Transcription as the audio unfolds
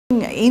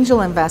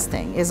angel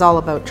investing is all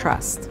about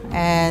trust.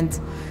 And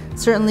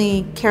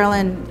certainly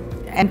Carolyn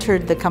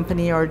entered the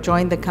company or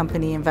joined the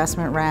company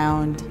investment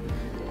round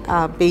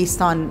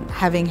based on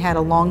having had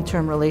a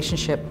long-term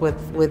relationship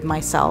with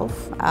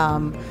myself.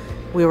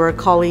 We were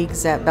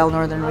colleagues at Bell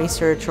Northern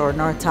Research or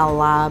Nortel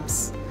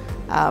Labs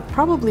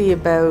probably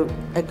about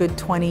a good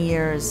 20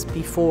 years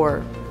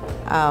before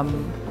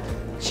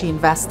she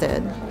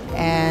invested.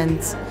 And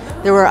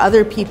there were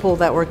other people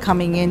that were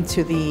coming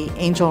into the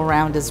angel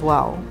round as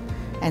well.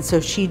 And so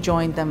she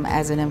joined them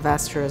as an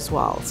investor as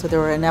well. So there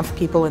were enough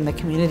people in the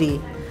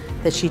community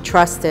that she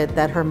trusted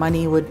that her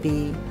money would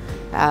be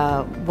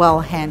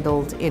well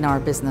handled in our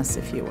business,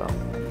 if you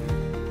will.